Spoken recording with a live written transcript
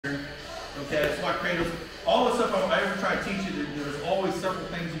Okay, that's why cradles, all the stuff I ever try to teach you, there's always several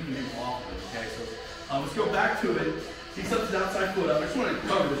things you can do off of it. Okay, so let's go back to it. He sets his outside foot up. I just want to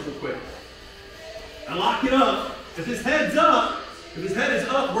cover this real quick. I lock it up. If his head's up, if his head is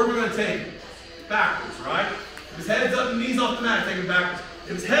up, where are we going to take him? Backwards, right? If his head is up and knees off the mat, take him backwards.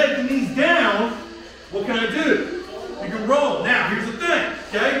 If his head and knees down, what can I do? You can roll. Now, here's the thing,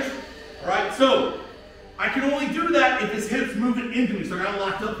 okay? All right, so I can only do that if his hips moving into me. So I got him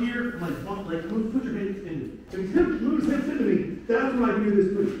locked up here. I'm like, put your hips into me. If his hips moves his hips into me, that's when I can do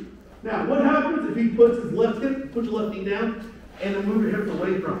this move. Now, what happens if he puts his left hip, put your left knee down, and then move your hips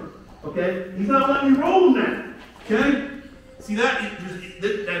away from him? Okay? He's not letting me roll him now. Okay? See that?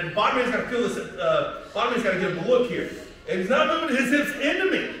 That bottom man's got to feel this. Bottom man's got to get him a look here. And he's not moving his hips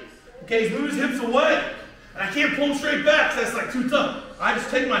into me. Okay? He's moving his hips away. And I can't pull him straight back because that's like too tough. I just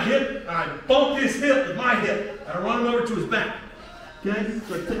take my hip and I bump his hip with my hip and I run him over to his back. Okay?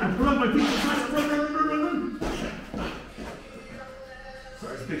 So I put up my feet, run.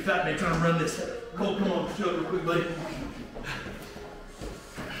 Sorry, this big fat man trying to run this. Cole, come on, show it real quick, buddy.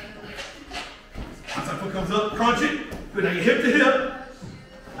 Outside foot comes up, crunch it. Good, now you hip to hip.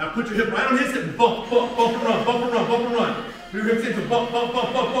 Now put your hip right on his hip and bump and run, bump and run, bump and run. Move your hips into bump,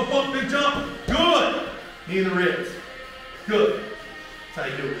 big jump. Good. Knee in the ribs. Good. That's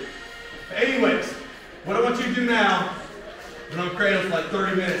how you do it. Anyways, what I want you to do now, we're on cradle for like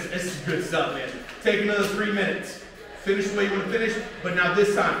 30 minutes. This is good stuff, man. Take another 3 minutes. Finish the way you want to finish, but now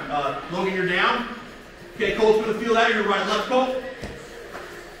this time, Logan, you're down. Okay, Cole's going to feel that. You're right, left, Cole.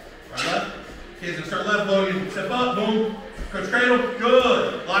 Right, left. Okay, he's going to start left, Logan. Step up, boom. Crunch cradle.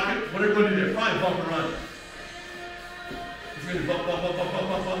 Good. Lock it. What are you going to do? Probably bump and run. He's going to bump.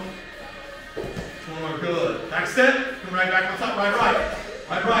 One more, good. Back step, come right back on top, right.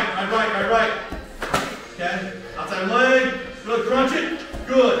 Okay, outside leg, good, crunch it,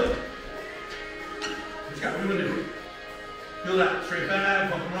 good. Just got moving it. Feel that, straight back,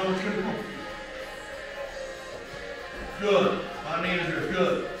 bump and run, what you gonna do? Good, bottom hand is yours,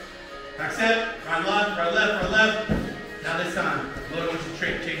 good. Back step, right, left. Now this time, Logan wants you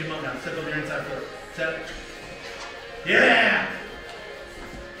to change him up now. Step over your inside foot. Step. Yeah!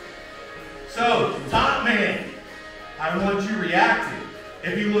 So, top man, I want you reacting.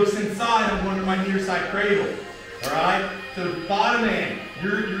 If he looks inside, I'm going to my near side cradle. Alright? So bottom man,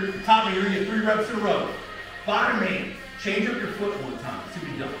 you're top man, you're going to get 3 reps in a row. Bottom man, change up your foot one time. See what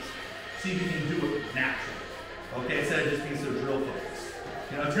he does. See if you can do it naturally. Okay, instead of just being so drill focused.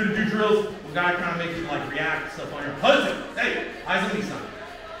 You know, it's good to do drills, we got to kind of make you like react stuff on your husband. Hey, eyes on these side.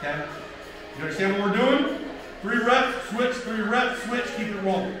 Okay? You understand what we're doing? 3 reps, switch, 3 reps, switch, keep it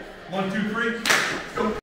rolling. 1, 2, 3, go.